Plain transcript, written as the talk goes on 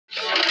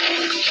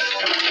Ready.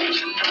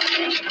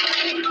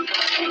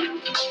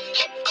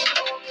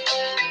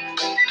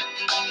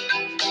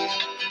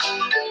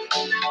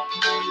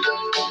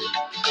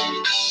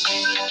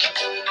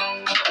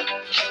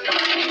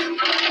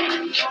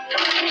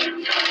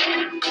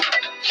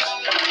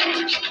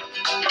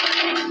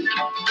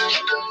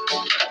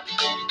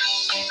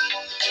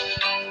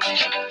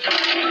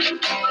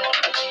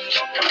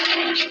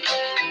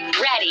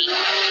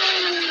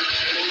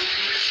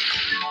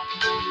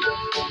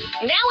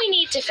 Now we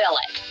need to fill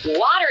it.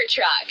 Water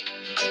truck.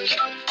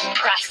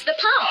 Press the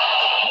pump.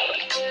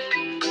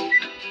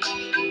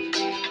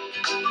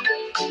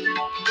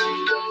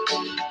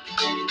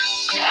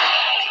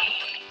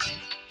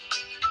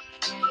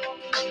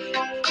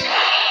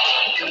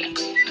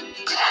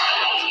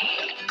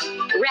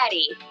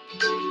 Ready.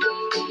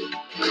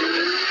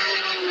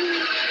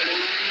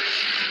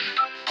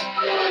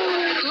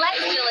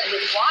 Let's fill it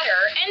with water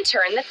and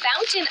turn the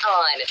fountain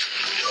on.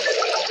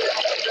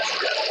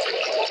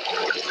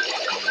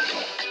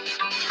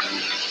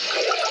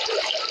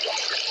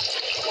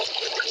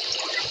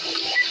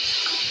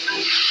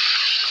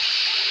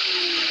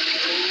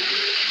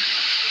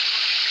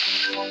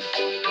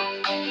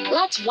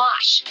 Let's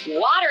wash.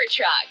 Water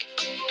truck.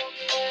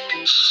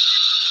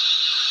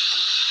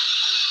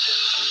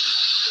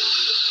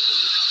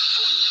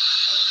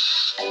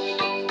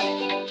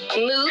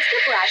 Move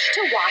the brush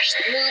to wash.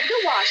 Move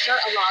the washer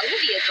along the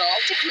vehicle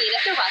to clean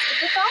up the rust of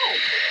the foam.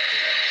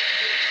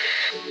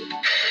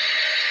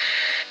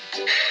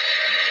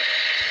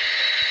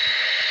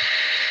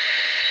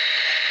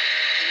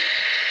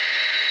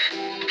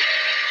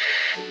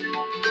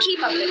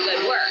 Keep up the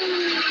good work.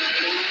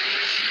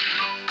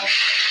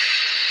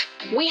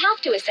 We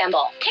have to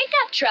assemble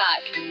pickup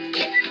truck.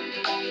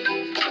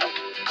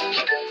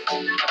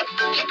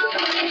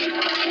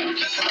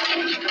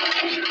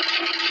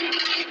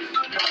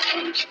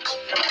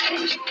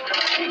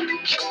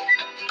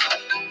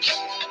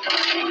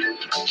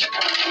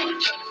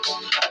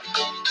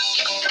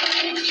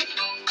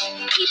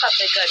 Keep up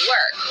the good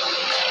work.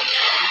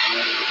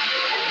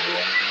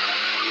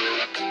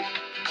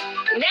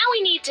 Now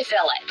we need to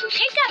fill it.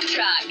 Pickup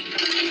truck.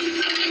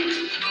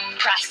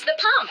 Press the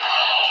pump.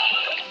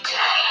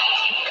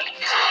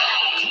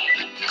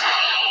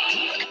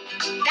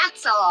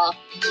 That's all.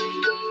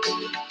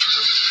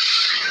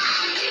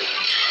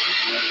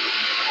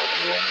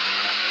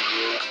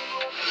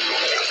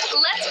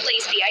 Let's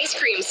place the ice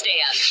cream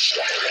stand.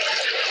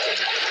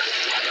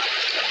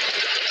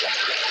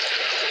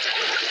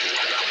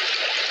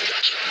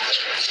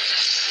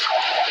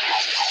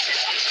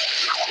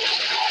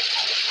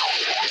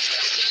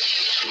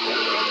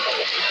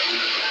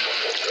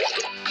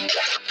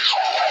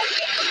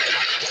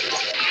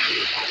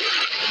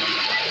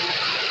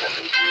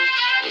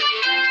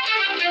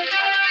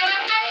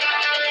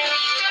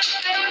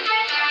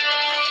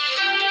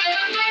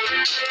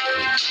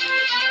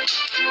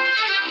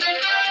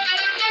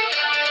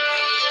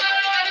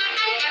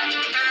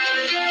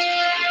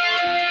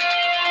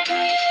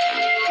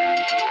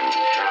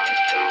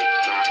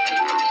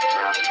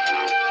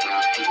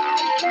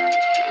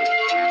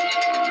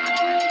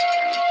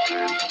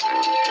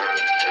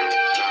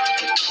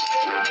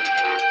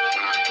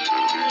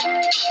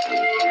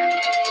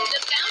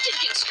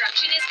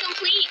 Construction is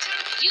complete.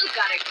 You've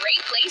got a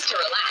great place to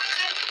relax.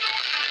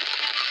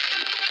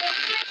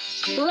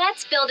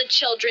 Let's build a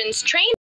children's train.